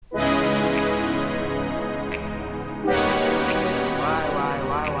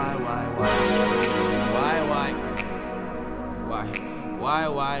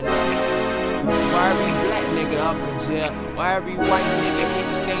nigga up in jail? Why every white nigga hit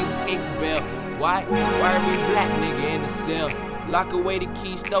the stain the escape bell? Why every black nigga in the cell? Lock away the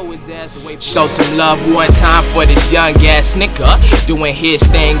keys, throw his ass away. Show some love one time for this young ass nigga, doing his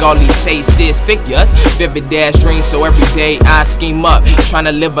thing, all he chase is figures. Vivid ass dreams, so every day I scheme up, trying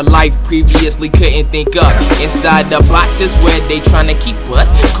to live a life previously couldn't think of. Inside the boxes where they trying to keep us,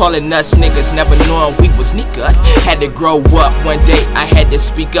 calling us niggas, never knowing we was niggas. Had to grow up, one day I had to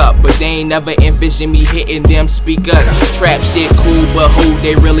speak up, but they ain't never envisioned me hitting them speakers. Trap shit cool, but who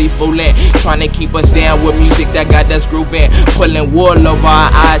they really fooling? Trying to keep us down with music that got us grooving, pulling wool over our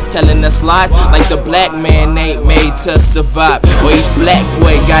eyes, telling us lies like the black man ain't made to survive, or each black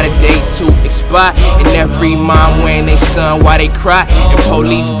boy got a day to expire. And every mom wearing they son while they cry, and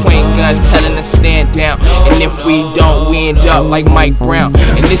police point guns telling us stand down. And if we don't, we end up like Mike Brown.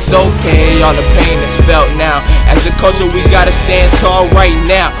 And it's okay, all the pain is felt now. As a culture, we gotta stand tall right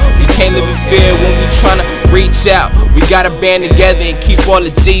now. We can't live in fear when we tryna reach out. We gotta band together and keep all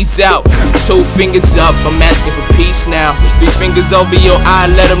the G's out. 2 fingers up, I'm asking for peace now. 3 fingers over your eye,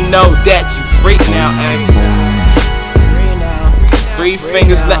 let them know that you free now, ayy. 3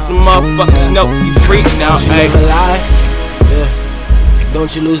 fingers, let the motherfuckers know you free now, ayy. Yeah.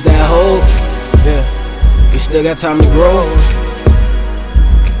 Don't you lose that hope. Yeah. You still got time to grow.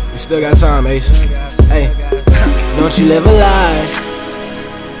 You still got time, Ace. Hey. Don't you live a lie.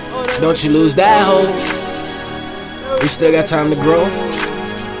 Don't you lose that hope. We still got time to grow.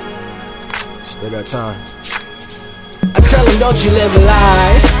 Still got time. I tell him, don't you live a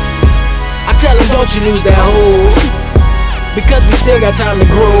lie. I tell him, don't you lose that hope, because we still got time to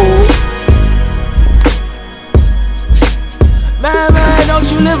grow. Man, don't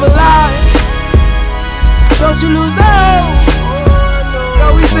you live a lie. Don't you lose that hope.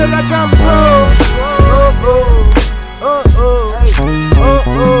 No, we still got time to grow.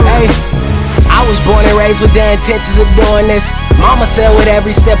 Hey, I was born and raised with the intentions of doing this. Mama said with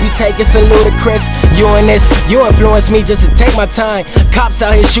every step you take it's a ludicrous. You in this, you influence me just to take my time. Cops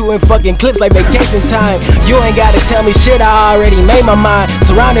out here shooting fucking clips like vacation time. You ain't gotta tell me shit, I already made my mind.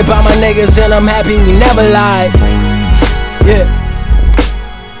 Surrounded by my niggas and I'm happy we never lied. Yeah.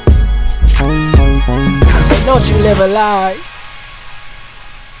 I said don't you live a lie.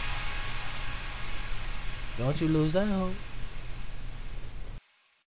 Don't you lose that hope.